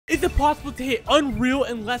Is it possible to hit Unreal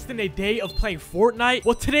in less than a day of playing Fortnite?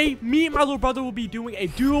 Well, today, me and my little brother will be doing a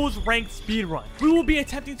duos ranked speedrun. We will be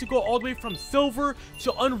attempting to go all the way from silver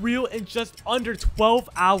to Unreal in just under 12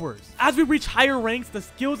 hours. As we reach higher ranks, the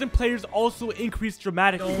skills and players also increase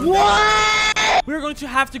dramatically. What? We're going to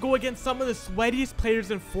have to go against some of the sweatiest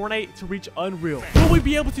players in Fortnite to reach Unreal. Will we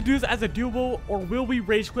be able to do this as a duo, or will we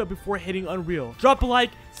rage quit before hitting Unreal? Drop a like,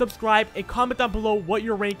 subscribe, and comment down below what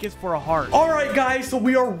your rank is for a heart. Alright guys, so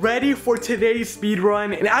we are ready for today's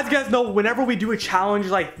speedrun. And as you guys know, whenever we do a challenge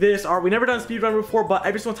like this, or we never done a speedrun before, but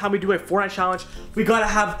every single time we do a Fortnite challenge, we gotta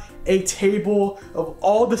have a table of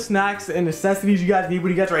all the snacks and necessities you guys need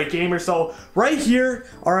when you guys are a gamer. So right here,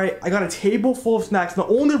 all right, I got a table full of snacks. The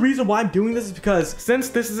only reason why I'm doing this is because since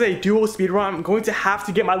this is a duo speedrun, I'm going to have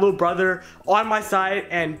to get my little brother on my side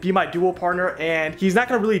and be my duo partner, and he's not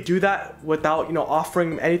gonna really do that without, you know,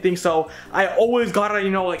 offering him anything. So I always gotta,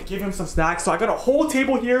 you know, like give him some snacks. So I got a whole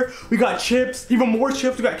table here. We got chips, even more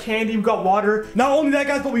chips, we got candy, we got water. Not only that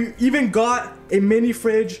guys, but we even got a mini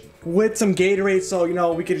fridge with some Gatorade, so you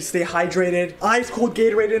know we could stay hydrated. Ice cold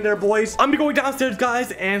Gatorade in there, boys. I'm gonna be going downstairs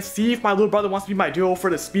guys and see if my little brother wants to be my duo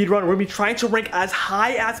for the speed run. We're gonna be trying to rank as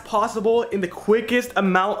high as possible in the quickest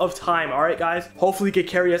amount of time. All right guys, hopefully he can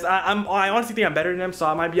carry us. I honestly think I'm better than him, so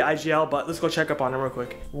I might be IGL, but let's go check up on him real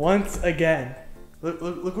quick. Once again,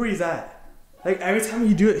 look where he's at. Like every time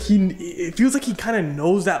you do it, it feels like he kind of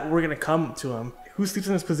knows that we're gonna come to him. Who sleeps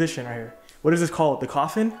in this position right here? What is this called? The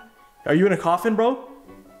coffin? Are you in a coffin, bro?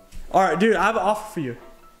 Alright, dude, I have an offer for you.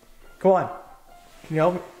 Come on. Can you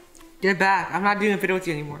help me? Get back. I'm not doing a video with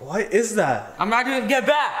you anymore. What is that? I'm not doing. Get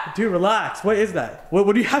back! Dude, relax. What is that? What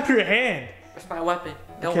do you have in your hand? It's my weapon.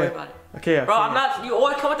 Don't worry about it. Okay, bro, I'm not. You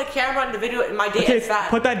always come with the camera in the video in my day. Okay,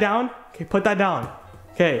 put that down. Okay, put that down.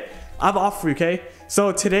 Okay, I have an offer for you, okay?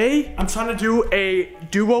 So today, I'm trying to do a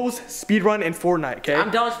duos speedrun in Fortnite, okay? I'm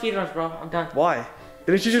done with speedruns, bro. I'm done. Why?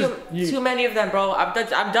 Didn't you just too many of them, bro. I'm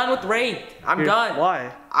done with ranked. I'm done.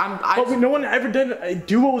 Why? But no one ever did a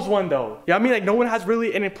duos one though. Yeah, I mean like no one has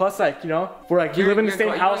really any plus, like, you know, where like you live in the same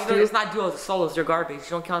house too. It's not duos, it's solos. You're garbage. You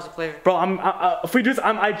don't count as a player. Bro, if we do this,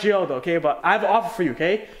 I'm IGL though, okay? But I have an offer for you,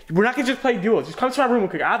 okay? We're not gonna just play duos. Just come to my room real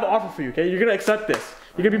quick. I have an offer for you, okay? You're gonna accept this.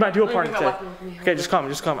 You're gonna be my duo partner today. Okay, just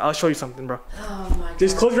come. I'll show you something, bro. Oh my God.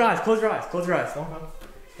 Just close your eyes. Close your eyes. Close your eyes. Don't come.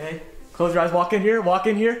 Okay. Close your eyes. Walk in here. Walk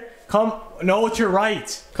in here. Come. No, it's your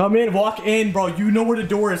right. Come in. Walk in, bro. You know where the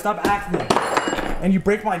door is. Stop acting. And you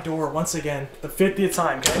break my door once again. The 50th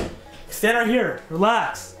time, okay? Stand right here.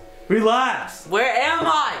 Relax. Relax. Where am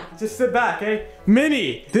I? Just sit back, okay?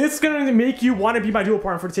 Minnie, this is gonna make you want to be my duo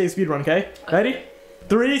partner for today's speedrun, okay? Ready?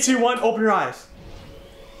 3, 2, 1. Open your eyes.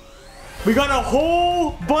 We got a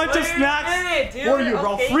whole bunch of snacks for you,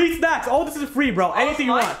 bro. Okay. Free snacks. All this is free, bro. Anything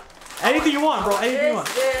you want. Anything you want, bro. Anything you want.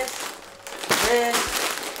 This.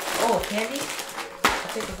 Oh, candy?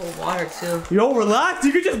 I'll take the whole water too. Yo, relax.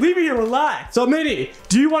 You can just leave me here. Relax. So, Minnie,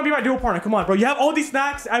 do you want to be my duo partner? Come on, bro. You have all these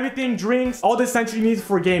snacks, everything, drinks, all the essentials you need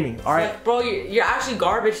for gaming. All right. Bro, you're actually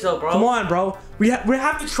garbage though, bro. Come on, bro. We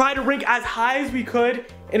have to try to rank as high as we could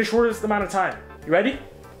in the shortest amount of time. You ready?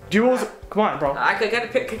 Duos. Come on, bro. Can I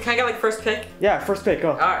get like first pick? Yeah, first pick.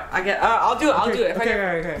 Go. All right, I'll do it. I'll do it.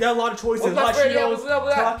 Okay. Yeah, a lot of choices. We got Cheetos,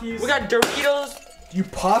 Takis. We got Doritos. You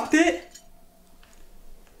popped it?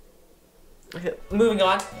 Okay, moving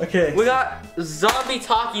on. Okay. We got zombie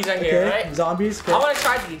Takis right here, right? Zombies. Okay. I want to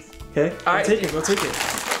try these. Okay. All right. Go take it.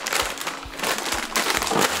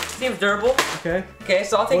 Seems durable. Okay. Okay,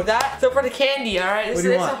 so I'll take that. So for the candy, all right. It's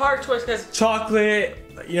a hard choice because chocolate.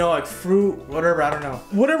 You know, like fruit, whatever, I don't know.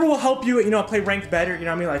 Whatever will help you, you know, play ranked better, you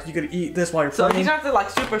know what I mean? Like, you could eat this while you're playing. So these aren't the,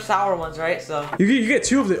 like, super sour ones, right? So you get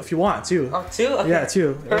 2 of them if you want, 2. Oh, 2? Okay. Yeah, 2.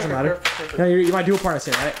 It doesn't matter. Perfect. Yeah, you're my dual partner,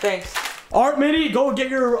 say, right? Thanks. Alright, Minnie, go get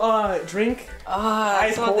your drink.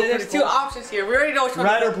 So there's 2 options here. We already know which one.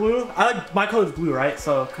 Red or blue? My color is blue, right?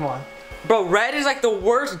 So, come on. Bro, red is like the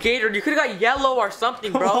worst Gator. You could have got yellow or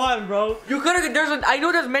something, bro. Come on, bro. You could have. I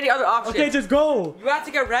know there's many other options. Okay, just go. You have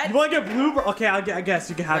to get red. You want to get blue, bro? Okay, I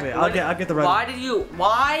guess you can have it. I'll get the red.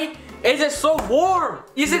 Why is it so warm?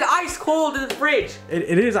 Is it ice cold in the fridge?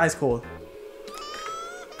 It is ice cold.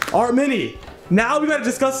 Alright, Minnie. Now we gotta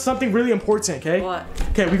discuss something really important, okay? What?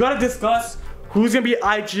 Okay, we gotta discuss who's gonna be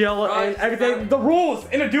IGL and everything. The rules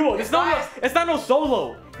in a duo. It's not no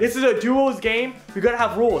solo. This is a duos game. We gotta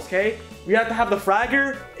have rules, okay? We have to have the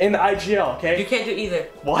fragger and the IGL, okay? You can't do either.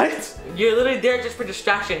 What? You're literally there just for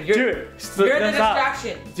distraction. You're the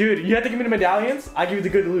distraction. Dude, you have to give me the medallions. I give you the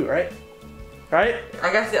good loot, right? right?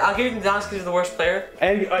 I guess I'll give you the downs because you're the worst player.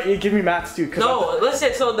 And you give me mats too. No,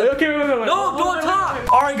 listen. So the okay, wait. No, don't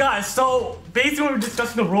talk. All right, guys. So basically, we're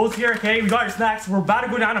discussing the rules here. Okay, we got your snacks. We're about to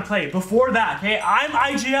go down and play. Before that, okay, I'm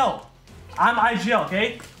IGL.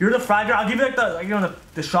 Okay? You're the fragger. I'll give you like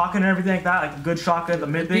the shotgun and everything like that, like a good shotgun, the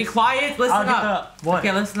mid thing. Be quiet, listen up. What?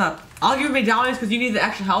 Okay, listen up. I'll give you medallions because you need the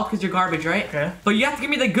extra health because you're garbage, right? Okay. But you have to give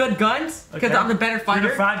me the good guns because I'm the better fighter.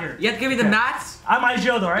 You're the fragger. You have to give me the mats. I'm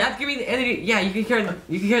IGL though, right? You have to give me the energy. Yeah, you can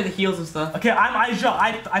hear the heals and stuff. Okay, I'm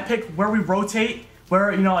IGL. I pick where we rotate,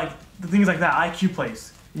 where like the things like that. IQ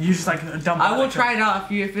plays. You just like dumb. I will try it out.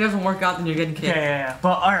 If it doesn't work out, then you're getting kicked. Okay, yeah.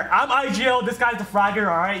 But alright, I'm IGL. This guy's the fragger.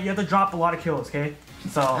 Alright, you have to drop a lot of kills. Okay.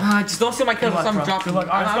 So just don't steal my kills. I'm dropping. Good luck.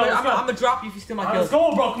 All right, I'm gonna drop you if you steal my kills. Let's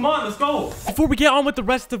go, bro. Come on, let's go. Before we get on with the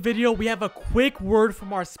rest of the video, we have a quick word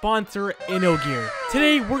from our sponsor, InnoGear.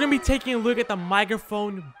 Today, we're gonna be taking a look at the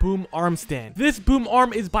microphone boom arm stand. This boom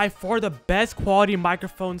arm is by far the best quality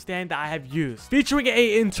microphone stand that I have used. Featuring an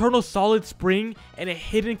internal solid spring and a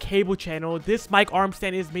hidden cable channel, this mic arm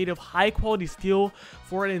stand is made of high quality steel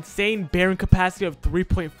for an insane bearing capacity of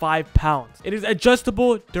 3.5 pounds. It is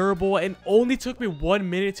adjustable, durable, and only took me 1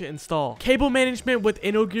 minute to install. Cable management with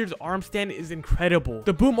InnoGear's arm stand is incredible.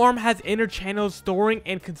 The boom arm has inner channels storing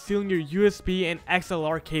and concealing your USB and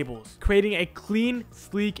XLR cables, creating a clean,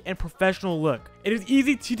 sleek, and professional look. It is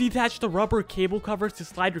easy to detach the rubber cable covers to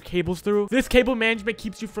slide your cables through. This cable management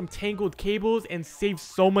keeps you from tangled cables and saves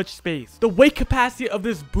so much space. The weight capacity of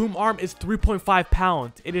this boom arm is 3.5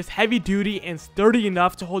 pounds. It is heavy duty and sturdy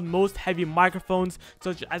enough to hold most heavy microphones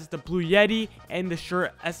such as the Blue Yeti and the Shure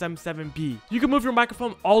SM7B. You can move your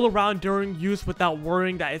microphone all around during use without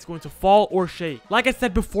worrying that it's going to fall or shake. Like I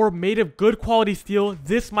said before, made of good quality steel,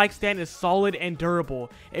 this mic stand is solid and durable.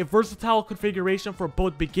 A versatile configuration for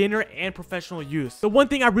both beginner and professional use. The one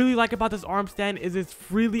thing I really like about this arm stand is its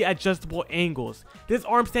freely adjustable angles. This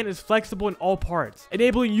arm stand is flexible in all parts,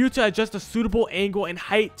 enabling you to adjust a suitable angle and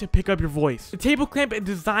height to pick up your voice. The table clamp is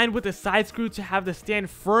designed with a side screw to have the stand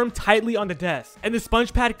firm tightly on the desk, and the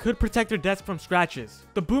sponge pad could protect your desk from scratches.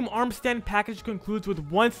 The boom arm stand package concludes with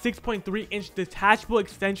one 6.3-inch detachable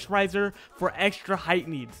extension riser for extra height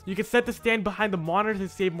needs. You can set the stand behind the monitor to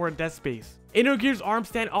save more desk space. InnoGear's arm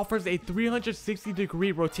stand offers a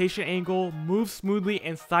 360-degree rotation angle, moves smoothly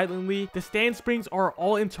and silently. The stand springs are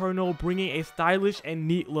all internal, bringing a stylish and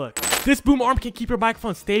neat look. This boom arm can keep your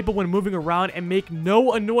microphone stable when moving around and make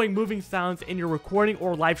no annoying moving sounds in your recording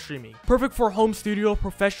or live streaming. Perfect for home studio,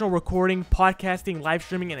 professional recording, podcasting, live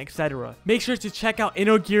streaming, and etc. Make sure to check out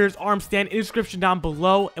InnoGear's arm stand in the description down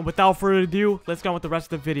below. And without further ado, let's go on with the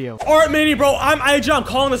rest of the video. Alright, Manny, bro, I'm IG. I'm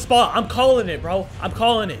calling the spot. I'm calling it, bro. I'm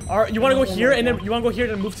calling it. Alright, you want to go here and then you want to go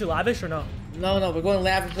here and move to lavish or no? No, we're going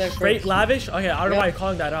lavish there first. Straight lavish? Okay, I don't know why you're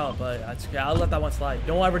calling that out, but that's okay. I'll let that one slide.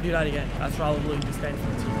 Don't ever do that again. That's probably just standing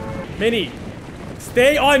for the team. Minnie,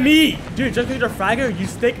 stay on me! Dude, just because you're a fragger, you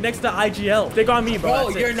stick next to IGL. Stick on me,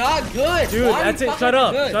 bro. Bro, you're not good. Dude, that's it. Shut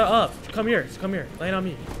up. Shut up. Come here. Come here. Land on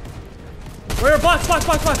me. Where? Box.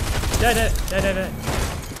 Dead.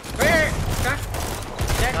 Where?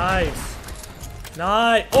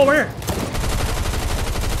 Nice. Oh, where?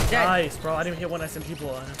 Dead. Nice, bro. I didn't even hit one SMP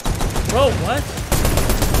bullet. Bro, what?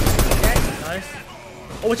 Dead. Nice.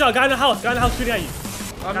 Oh, watch out. Guy in the house shooting at you.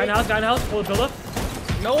 Guy in the house. Pull the build up.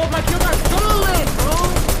 No, my kills are stolen,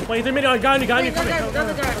 bro. 23 minutes. Guy on you. Come.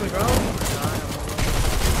 Bro.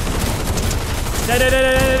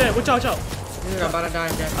 Dead. Watch out. Dude, I'm about to die,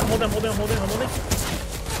 dead. I'm holding.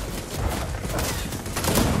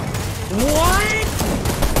 What?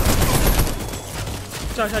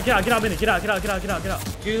 Get out, Minnie. Get out.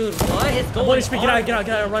 Dude, what is going on? Get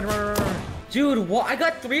out. Run. Dude, what? I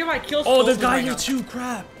got 3 of my kills. Oh, there's a guy here too.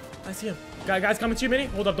 Crap. I see him. Guys coming to you, Minnie.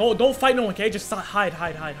 Hold up. Don't fight no one, okay? Just hide.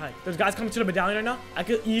 There's guys coming to the medallion right now. I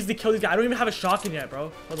could easily kill these guys. I don't even have a shotgun yet,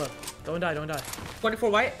 bro. Hold up. Don't die. 24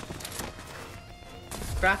 white.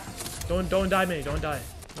 Crap. Don't die, Minnie. Don't die.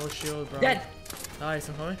 No shield, bro. Dead. Nice.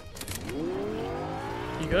 I'm coming.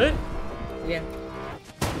 You good? Yeah.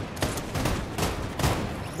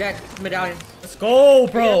 Dead. Medallion. Let's go,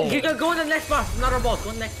 bro. You can go in the next box. Not our balls. Go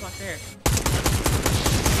in the next box there.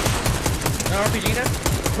 No RPG now?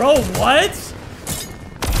 Bro, what?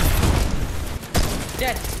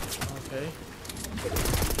 Dead. Okay.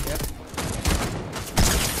 Yep.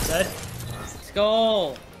 Dead. Let's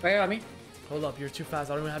go. Right on me. Hold up, you're too fast.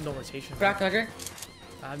 I don't even have no rotation. Crack Tucker.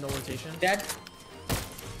 I have no rotation. Dead.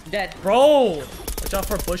 Bro! Watch out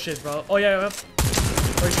for bushes, bro. Oh, yeah.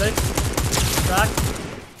 36. Crack.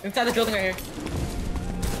 Inside the building right here.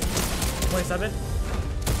 27.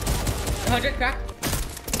 100, crack.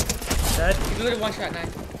 Dead. He's literally one shot, 9.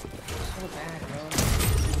 So bad, bro.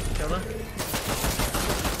 Kill him.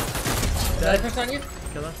 Dead. Push on you.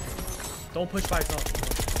 Kill him. Don't push by yourself.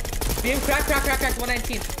 Beam, crack,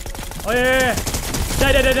 119. Oh yeah.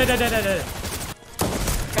 Dead.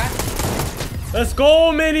 Crack. Let's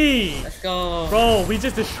go, Mini. Let's go. Bro, we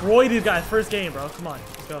just destroyed these guys first game, bro. Come on,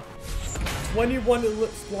 let's go. 21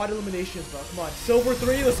 squad eliminations, bro. Come on. Silver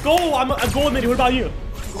 3, let's go. I'm gold, Mini. What about you?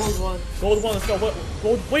 Gold 1. Gold 1, let's go. What?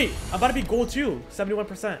 Gold? Wait, I'm about to be gold 2.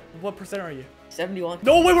 71%. What percent are you? 71.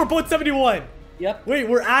 No way, we're both 71. Yep. Wait,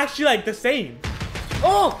 we're actually like the same.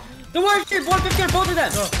 Oh, the worst shit. 150 on both of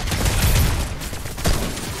them. No.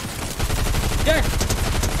 Dead.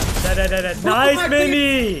 Dead. Nice,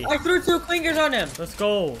 Mini. I threw 2 clingers on him. Let's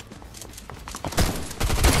go.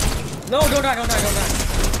 No, don't die.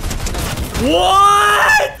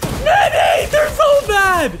 What? Mini, they're so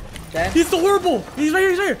bad. Dead. He's so horrible. He's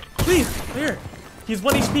right here. Please, right here. He's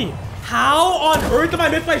 1 HP. How on earth am I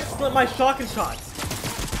miss my shotgun shots?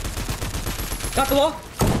 Got the wall.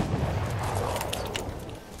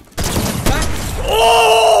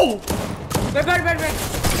 Oh! Back.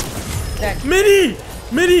 Dead. Mini!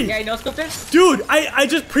 Yeah, you know scope there? Dude, I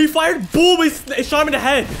just pre-fired. Boom! It shot him in the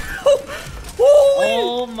head. Holy!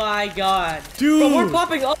 Oh my god. Dude. But we're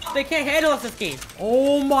popping up. They can't handle us this game.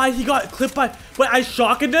 Oh my, he got clipped by... Wait, I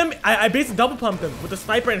shotgunned him. I basically double pumped him with a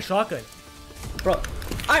sniper and a shotgun. Bro.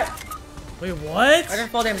 Wait, what? I just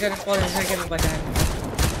fall damage. I'm gonna get him by that.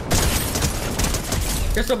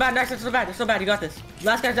 They're so bad, They're so bad. You got this.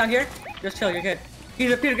 Last guy's down here. Just chill. You're good.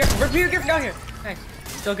 Peter Griffin down here. Nice.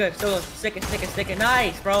 Still good. Stick it.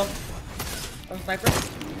 Nice, bro. Sniper.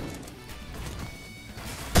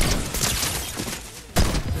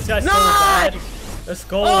 This guy's so bad. Let's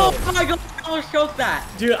go. Oh my god, I almost choked that.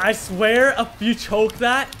 Dude, I swear if you choke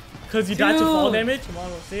that, because you died to fall damage. Come on,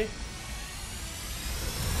 we'll see.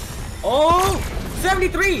 Oh,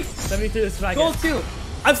 73. 73, this is what I Gold get. 2.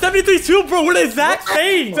 I'm 73 too, bro. We're the exact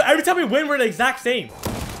same. So every time we win, we're the exact same.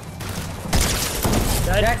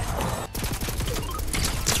 Dead. Crack.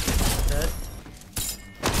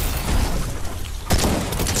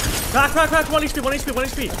 1 HP.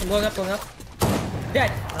 I'm going up.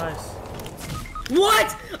 Dead. Nice.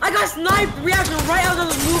 What? I got sniped. Reaction right as I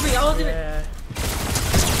was moving. I wasn't even.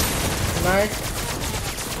 Nice.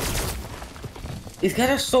 These guys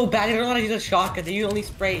are so bad. They don't know how to use a shotgun. They only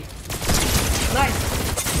spray. Nice.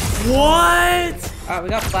 What? Alright, we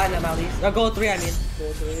got platinum at least. Gold 3, I mean.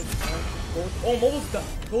 Gold 3. Oh, I'm almost done.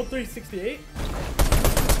 Gold 3, 68.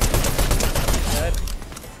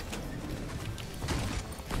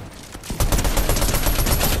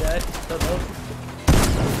 Dead. Don't know.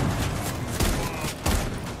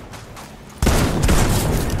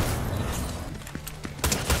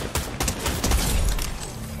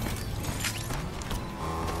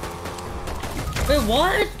 Wait,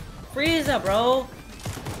 what? Freeze up, bro. Oh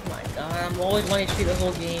my god, I'm always 1 HP the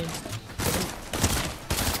whole game.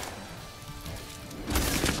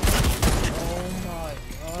 Oh my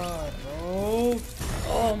god, bro.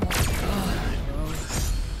 Oh my god, bro.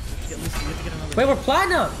 We have to get another. Wait, we're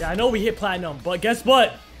platinum. Yeah, I know we hit platinum, but guess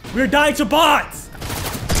what? We're dying to bots.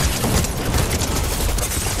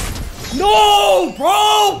 No,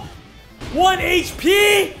 bro. 1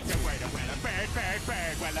 HP.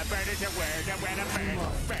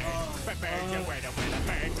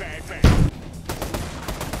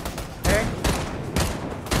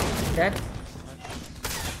 Dead.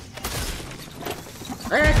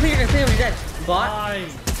 Hey, clear, you're dead. Bot.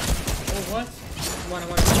 Oh, what? One.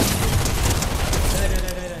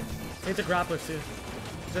 Dead. Hit the grappler too.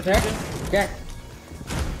 Is that Dead. Dead.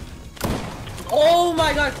 Oh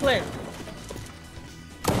my god, Clint.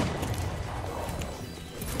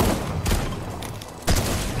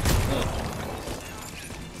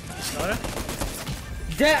 Got it?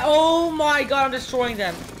 Dead. Oh my god, I'm destroying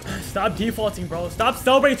them. Stop defaulting, bro. Stop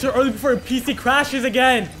celebrating too early before your PC crashes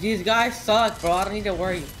again. These guys suck, bro. I don't need to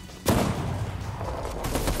worry.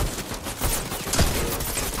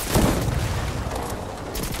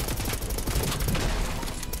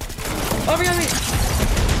 Over on me.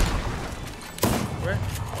 Where?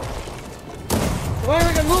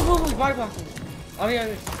 Wait, move. Body blocking. On me.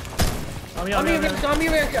 On me.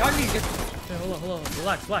 Just. Okay, hold on.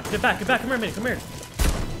 Relax. Get back. Come here, mate. Come here.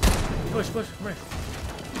 Push. Come here.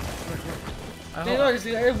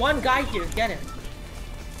 There's one guy here. Get him.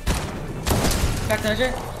 Back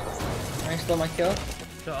 100. I stole my kill.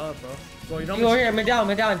 Shut up, bro. Bro, you don't. You over here, mid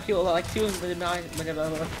down. Kill like 2 mid.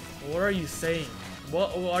 What are you saying?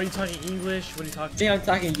 What are you talking English? What are you talking? Yeah, I'm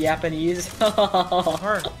talking Japanese.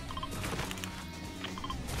 Hard.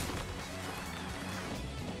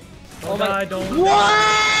 Oh my! Don't.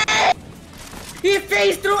 What? He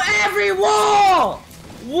phased through every wall.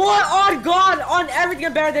 What? On God, on everything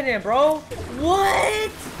I'm better than him, bro.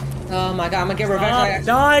 What? Oh my God, I'm gonna get revenge.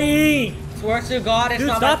 Stop dying. Swear to God, it's Dude,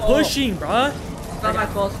 not stop my fault. pushing, bruh. It's not my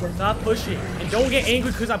fault. Stop pushing. And don't get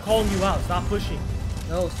angry because I'm calling you out. Stop pushing.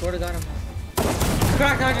 No, swear to God, I'm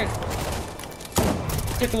crack 100.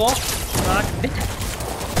 Hit the wall. Crack.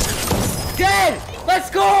 Dead! Let's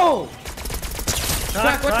go!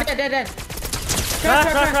 Crack, What's crack. dead?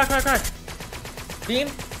 Crack. Beam.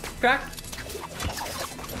 Crack.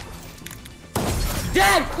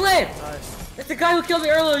 Dead! Clip! Nice. It's the guy who killed me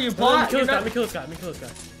earlier, you bot! Let me kill this guy.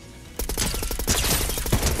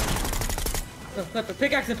 No, clip it.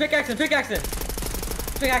 Pickaxe him! Nice,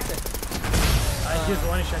 here's the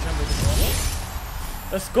one shot.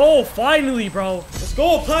 Let's go, finally, bro. Let's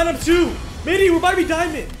go, platinum 2. Mini, we're about to be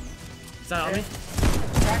diamond. Is that on me?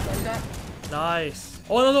 Crack, one shot. Nice.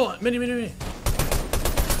 Oh, no. Mini.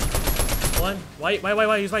 One. White.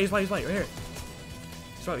 He's white. Right here.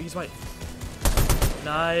 He's white.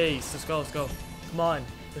 Nice. Let's go. Come on.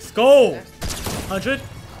 Let's go. 100.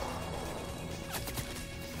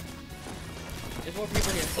 There's more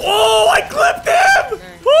people here. Oh, I clipped him!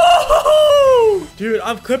 Nice. Woo! Dude,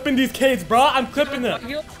 I'm clipping these kids, bro. I'm clipping them.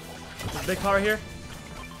 There's a big car right here.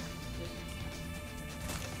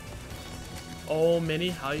 Oh, Mini,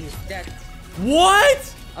 how you? Dead.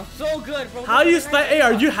 What? I'm so good, bro. How do you snipe? Hey,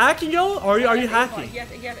 are you hacking, yo? Or are you hacking? He has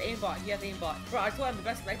aimbot. Bro, I told him the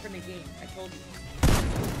best sniper in the game. I told you.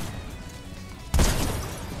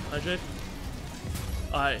 100.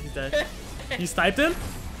 Alright, he's dead. You sniped him?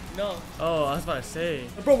 No. Oh, I was about to say.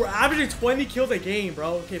 Bro, we're averaging 20 kills a game,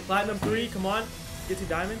 bro. Okay, platinum 3, come on. Get to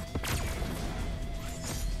diamond.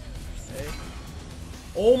 Okay.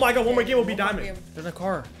 Oh my God, one more game will be diamond. They're in a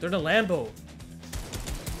car. They're in a Lambo.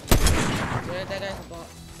 Yeah, that's a bot.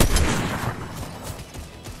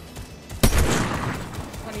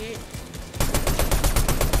 28.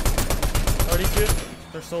 32.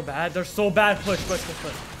 They're so bad. Push.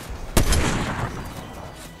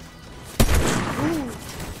 Ooh.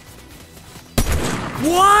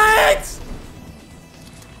 What?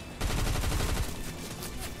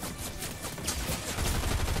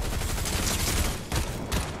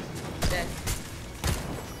 Dead.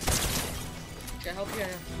 Can I help you?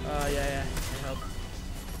 Yeah. Can help.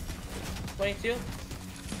 22.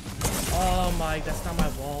 Oh my, that's not my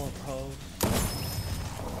wall, bro.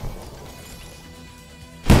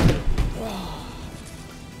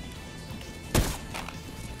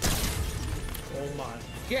 Oh my.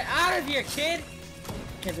 Get out of here, kid!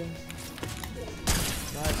 Kevin.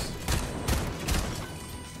 Nice.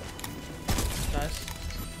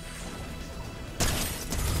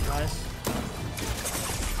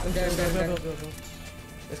 I'm dead. Go.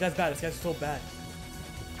 This guy's bad. This guy's so bad.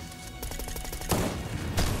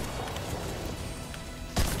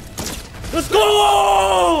 Let's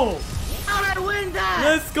go! How did I win that?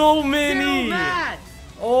 Let's go, Mini! Mad.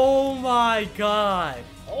 Oh my God.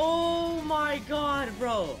 Oh my God,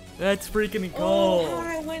 bro. Let's freaking go. Oh, how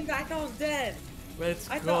did I win that? I thought I was dead. Let's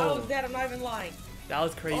go. I thought I was dead. I'm not even lying. That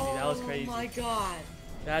was crazy. Oh my God.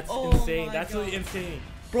 That's Oh insane. my That's God. really insane.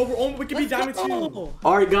 Bro, we can be diamond go. 2.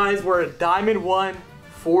 Alright guys, we're at diamond 1,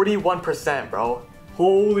 41%, bro.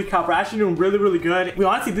 Holy crap, we're actually doing really good. We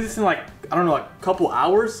honestly did this in like, I don't know, like a couple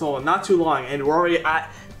hours, so not too long, and we're already at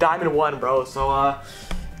diamond 1, bro. So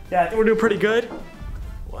yeah, I think we're doing pretty good.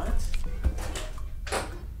 What?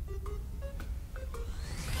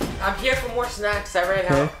 I'm here for more snacks. I ran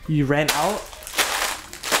out. You ran out?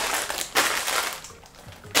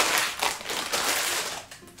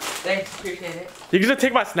 Thanks, appreciate it. You're gonna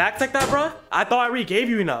take my snacks like that, bro? I thought I already gave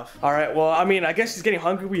you enough. All right, well, I mean, I guess she's getting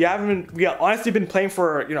hungry. We have honestly been playing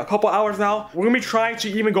for, a couple hours now. We're gonna be trying to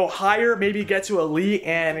even go higher, maybe get to elite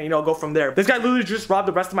and, go from there. This guy literally just robbed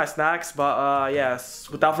the rest of my snacks, but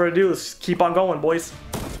yes, without further ado, let's keep on going, boys.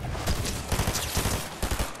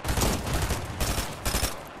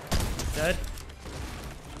 Dead.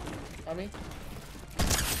 On me?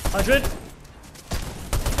 100.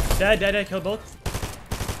 Dead, killed both.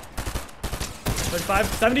 35,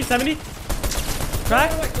 70.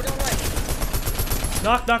 Crack. Go down right.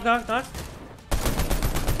 Knock.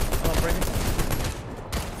 Oh, breaking.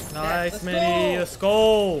 Nice, let's Mini. go. Let's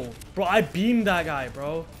go. Bro, I beamed that guy,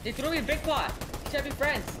 bro. They threw me a big pot. We should be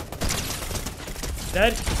friends.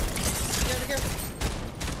 Dead. Be careful.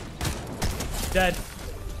 Dead.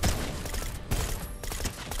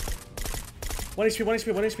 1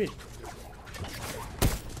 HP.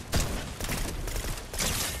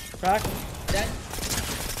 Crack. Dead.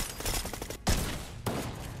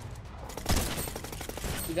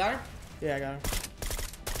 You got him? Yeah, I got him.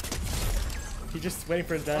 He's just waiting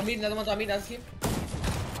for his death. On me, another one's on me, another team.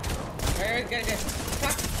 Alright, get it.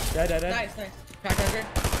 Crack. Dead. Nice. Crack under.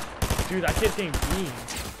 Dude, that kid's getting beamed.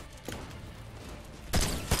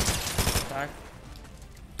 Back.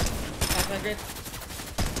 Crack under.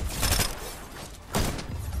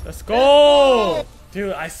 Let's go!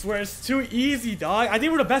 Dude, I swear it's too easy, dog. I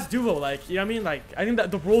think we're the best duo, like, you know what I mean? Like, I think that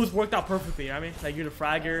the roles worked out perfectly, you know what I mean? Like, you're the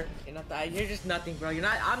fragger. You're just nothing, bro. You're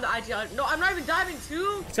not. I'm the IG. No, I'm not even diving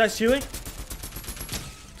too. This guy's healing.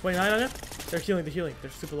 29 on him. They're healing.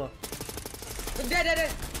 They're super low. Dead.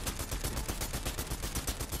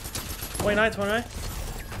 29.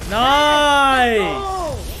 Nice!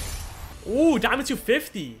 Ooh, diamond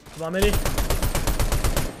 250. Come on, Mini.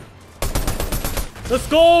 Let's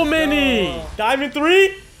go, Mini! No. Diamond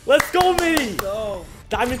 3? Let's go, Mini! No.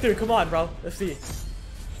 Diamond 3, come on, bro. Let's see.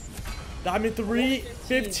 Diamond 3,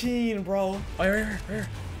 15, bro. Oh, here.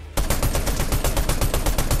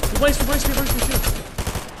 He's 1 HP,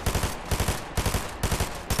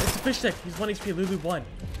 It's the fish stick. He's 1 HP, literally 1.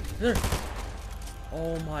 There.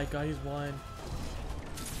 Oh my god, he's 1.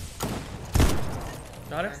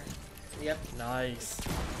 Got it? Yep. Nice.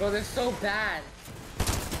 Bro, they're so bad.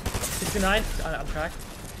 69. I'm cracked.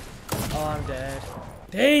 Oh, I'm dead.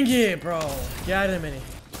 Dang it, bro. Get out of the mini.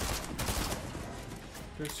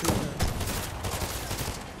 There's 2 of them.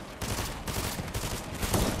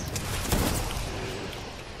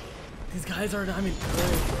 These guys are, I mean,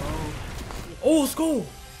 good, bro. Oh, let's go.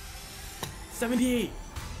 78.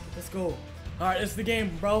 Let's go. All right, this is the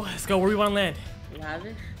game, bro. Let's go. Where we want to land?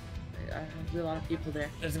 Lavish? There's gonna be a lot of people there.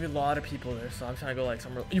 There's gonna be a lot of people there, so I'm trying to go like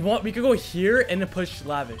somewhere. You want? We could go here and then push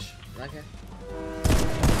lavish. Okay.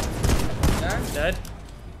 Dead.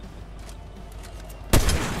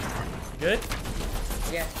 Good?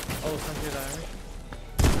 Yeah. Oh, something that army.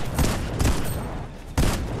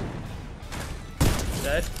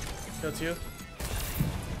 Dead. Kill 2.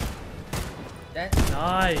 Dead.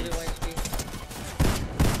 Nice.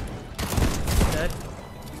 Dead.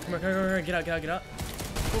 Come on. Get out.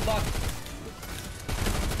 Full box.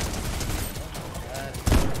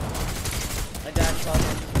 My dad shot him.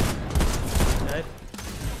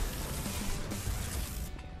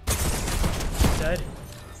 Dead.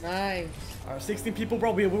 Nice. Alright, 16 people,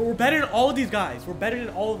 bro. We're better than all of these guys. We're better than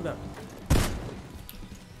all of them.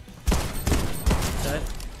 Dead.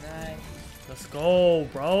 Nice. Let's go,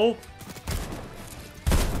 bro.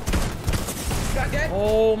 Got dead.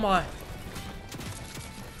 Oh my.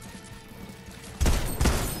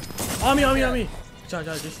 On me. John,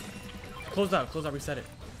 just close out, reset it.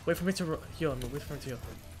 Wait for me to heal.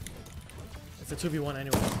 It's a 2v1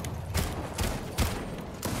 anyway.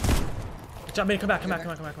 Good job, man. Come back. 1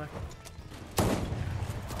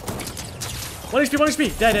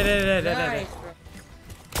 HP. Dead. Nice,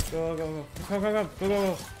 bro. Go.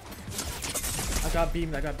 Go. I got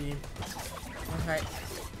beam. Alright.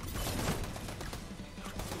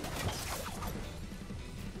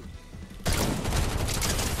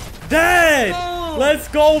 Dead! Oh. Let's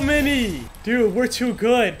go, Mini! Dude, we're too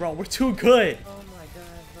good, bro. We're too good. Oh my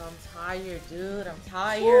god, bro. I'm tired, dude. I'm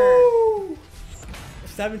tired. Woo.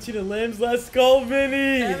 17 in limbs. Let's go,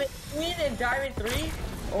 Mini! 17 and diamond 3?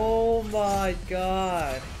 Oh my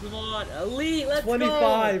god. Come on, elite. Let's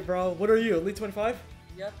 25, go. bro. What are you? Elite 25?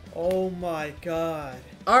 Yep. Oh my god.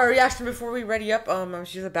 Alright, reaction before we ready up. I'm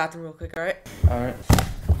just use the bathroom real quick, alright? Alright.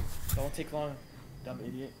 Don't take long, dumb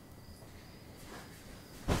idiot.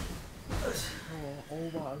 Oh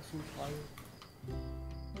wow, I'm so tired.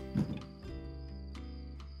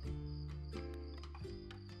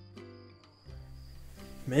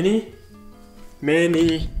 Mini?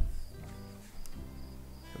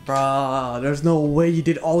 Bruh, there's no way you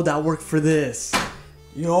did all that work for this.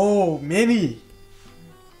 Yo, Mini.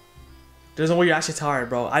 There's no way you're actually tired,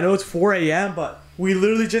 bro. I know it's 4 AM, but we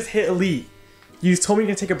literally just hit elite. You told me you're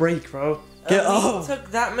gonna take a break, bro. Get up. It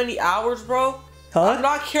took that many hours, bro. Huh? I'm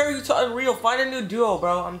not carrying you to Unreal. Find a new duo,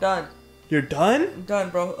 bro. I'm done. You're done? I'm done,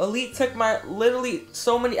 bro. Elite took my literally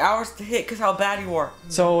so many hours to hit because how bad you are.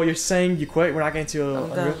 So you're saying you quit? We're not getting to I'm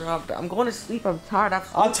done, bro. I'm going to sleep. I'm tired.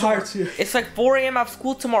 I'm tired too. It's like 4 AM. I have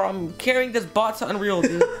school tomorrow. I'm carrying this bot to Unreal,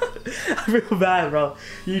 dude. I feel bad, bro.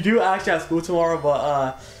 You do actually have school tomorrow,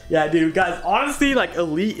 but yeah, dude, guys. Honestly, like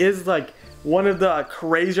elite is like one of the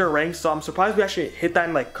crazier ranks, so I'm surprised we actually hit that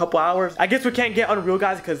in like a couple hours. I guess we can't get Unreal,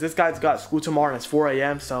 guys, because this guy's got school tomorrow and it's 4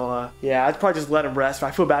 AM. So yeah, I'd probably just let him rest. But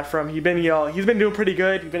I feel bad for him. He's been doing pretty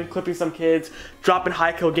good. He's been clipping some kids, dropping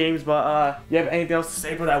high kill games. But you have anything else to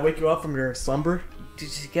say before that wake you up from your slumber? Dude,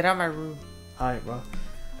 just get out of my room. Alright, bro.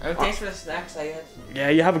 Thanks for the snacks, I guess. Yeah,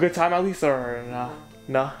 you have a good time at least, or no?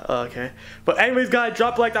 No? Oh, okay. But anyways, guys,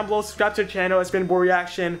 drop a like down below, subscribe to the channel. It's been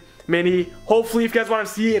Reaxtion. mini. Hopefully, if you guys want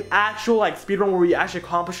to see an actual like speedrun where we actually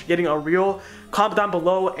accomplish getting Unreal, comment down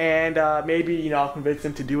below and maybe, you know, I'll convince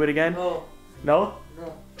him to do it again. No. No?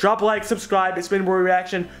 No. Drop a like, subscribe. It's been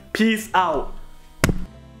Reaction. Peace out.